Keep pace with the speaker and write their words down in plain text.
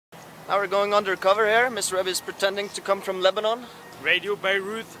Now we're going undercover here. Mr. Web is pretending to come from Lebanon. Radio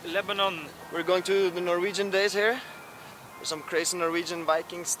Beirut, Lebanon. We're going to the Norwegian days here. There's some crazy Norwegian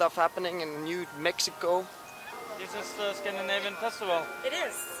Viking stuff happening in New Mexico. This is the Scandinavian festival. It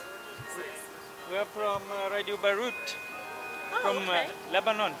is. We are from Radio Beirut, from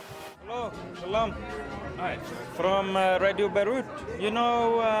Lebanon. Hello, Shalom. Hi. From Radio Beirut. You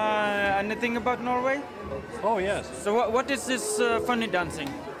know anything about Norway? Oh, yes. So what is this funny dancing?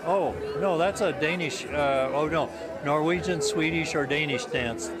 Oh, no, that's a Danish, Norwegian, Swedish, or Danish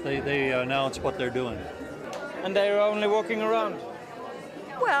dance. They announce what they're doing. And they're only walking around?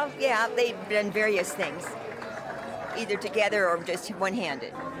 Well, yeah, they've done various things, either together or just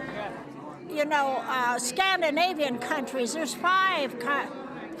one-handed. You know, Scandinavian countries, there's 5.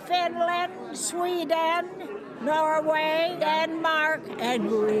 Finland, Sweden, Norway, Denmark, and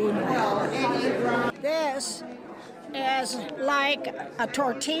Greenland. This is like a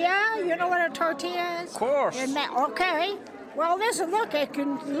tortilla. You know what a tortilla is? Of course. Okay. Well, you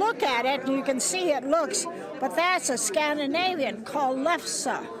can look at it and you can see it looks, but that's a Scandinavian called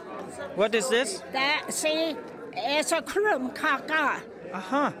lefse. What is this? It's a krumkaka.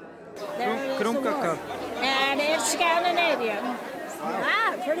 Aha. Krumkaka. And it's Scandinavian.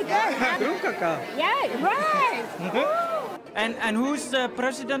 Ah, pretty good. Krumkaka. Yeah, right. And who's the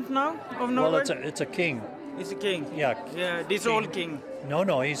president now of Norway? Well, it's a king. He's a king. Yeah. Yeah, this old king.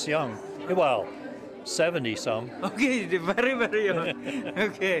 No, he's young. Well, 70-some. Okay, very, very young.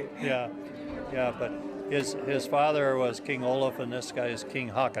 Okay. Yeah, but his father was King Olaf, and this guy is King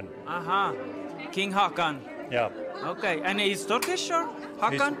Haakon. Aha. King Haakon. Yeah. Okay, and he's Turkish or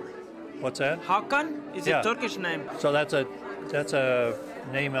Haakon? What's that? Haakon is a Turkish name. So that's a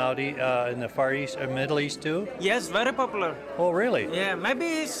name out in the Far East, Middle East too? Yes, very popular. Oh, really? Yeah, maybe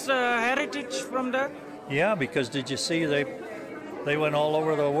it's heritage from there. Yeah, because did you see they went all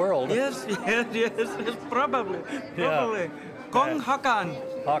over the world? Yes, probably. Yeah. Kong Haakon.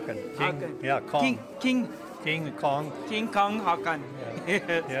 Haakon. King. Haakon. Yeah, Kong. King Kong. King Kong Haakon.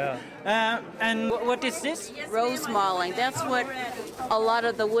 Yeah. And what is this? Rose mauling. That's what a lot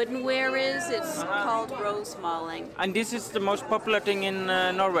of the woodenware is. It's called rose mauling. And this is the most popular thing in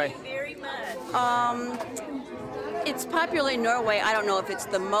Norway? Very much. It's popular in Norway. I don't know if it's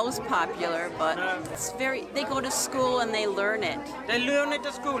the most popular, but it's they go to school and they learn it. They learn it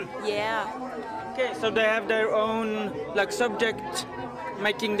at school? Yeah. Okay, so they have their own subject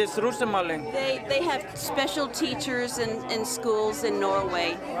making this rosemalling. They have special teachers in schools in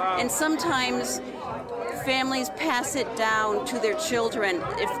Norway. Wow. And sometimes families pass it down to their children.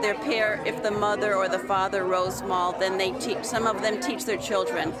 If the mother or the father rose maul, then some of them teach their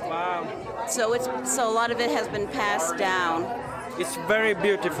children. Wow. So a lot of it has been passed down. It's very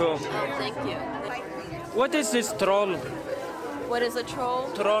beautiful. Oh, thank you. What is this troll? What is a troll?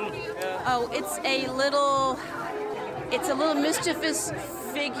 Troll. Yeah. Oh, it's a little mischievous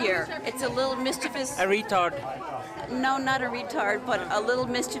figure. It's a little mischievous. A retard. No, not a retard, but a little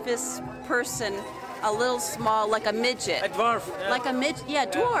mischievous person. A little small, like a midget. A dwarf. Yeah. Like a midget. Yeah,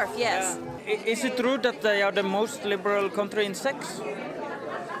 dwarf. Yes. Yeah. Is it true that they are the most liberal country in sex?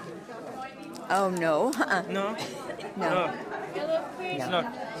 Oh, no. No. No. It's not.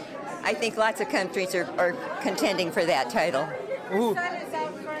 I think lots of countries are contending for that title. Ooh.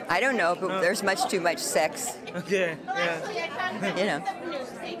 I don't know, but there's too much sex. Okay. Yeah. You know.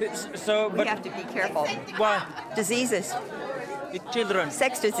 So, We but have to be careful. why? Diseases. With children.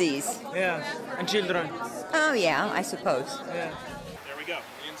 Sex disease. Yeah. And children. Oh, yeah, I suppose. Yeah. There we go.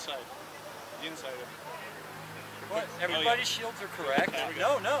 The inside. The inside. What? Everybody's shields are correct?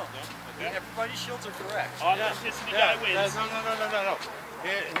 No. Okay. Everybody's shields are correct. Authenticity guy wins. No.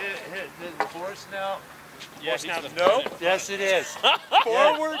 The force now. Yes, now the No. Yes, it is.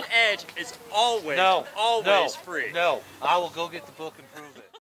 Forward edge is always free. No. I will go get the book and prove it.